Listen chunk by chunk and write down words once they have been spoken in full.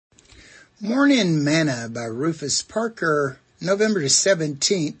Morning Manna by Rufus Parker, November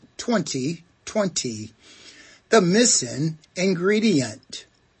 17, 2020. The missing ingredient.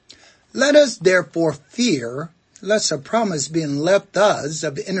 Let us therefore fear, lest a promise being left us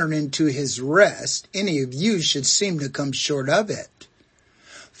of entering into his rest, any of you should seem to come short of it.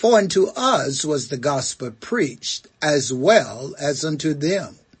 For unto us was the gospel preached, as well as unto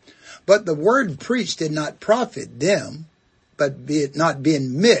them. But the word preached did not profit them, but be it not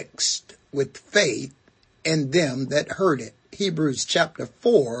being mixed with faith in them that heard it. Hebrews chapter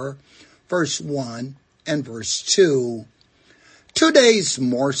 4, verse 1 and verse 2. Today's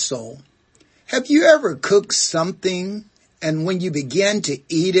morsel. Have you ever cooked something and when you began to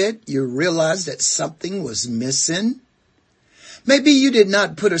eat it, you realized that something was missing? Maybe you did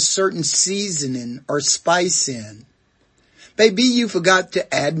not put a certain seasoning or spice in. Maybe you forgot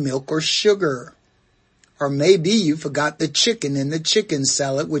to add milk or sugar. Or maybe you forgot the chicken in the chicken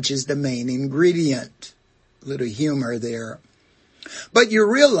salad, which is the main ingredient. A little humor there. But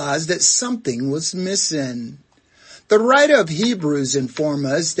you realized that something was missing. The writer of Hebrews informs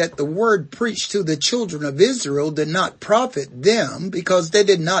us that the word preached to the children of Israel did not profit them because they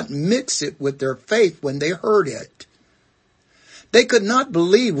did not mix it with their faith when they heard it. They could not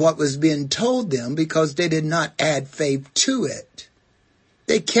believe what was being told them because they did not add faith to it.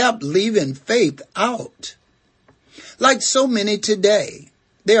 They kept leaving faith out. Like so many today,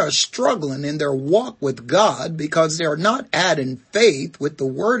 they are struggling in their walk with God because they are not adding faith with the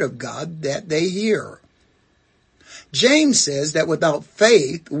word of God that they hear. James says that without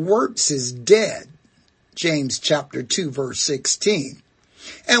faith, works is dead. James chapter 2, verse 16.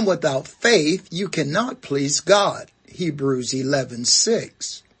 And without faith, you cannot please God. Hebrews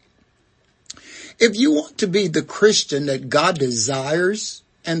 11:6. If you want to be the Christian that God desires,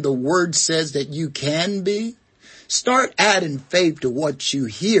 and the word says that you can be, start adding faith to what you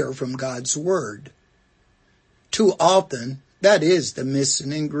hear from God's word. Too often, that is the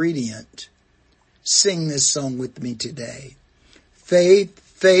missing ingredient. Sing this song with me today. Faith,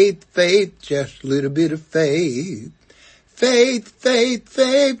 faith, faith, just a little bit of faith. Faith, faith,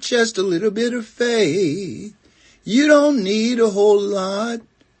 faith, just a little bit of faith. You don't need a whole lot,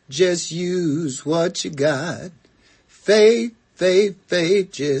 just use what you got. Faith, faith,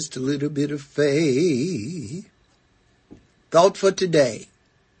 faith, just a little bit of faith. Thought for today.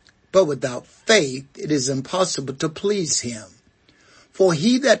 But without faith, it is impossible to please him. For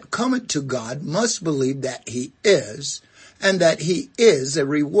he that cometh to God must believe that he is, and that he is a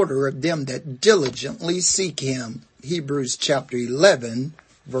rewarder of them that diligently seek him. Hebrews chapter 11,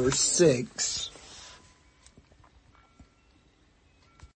 verse 6.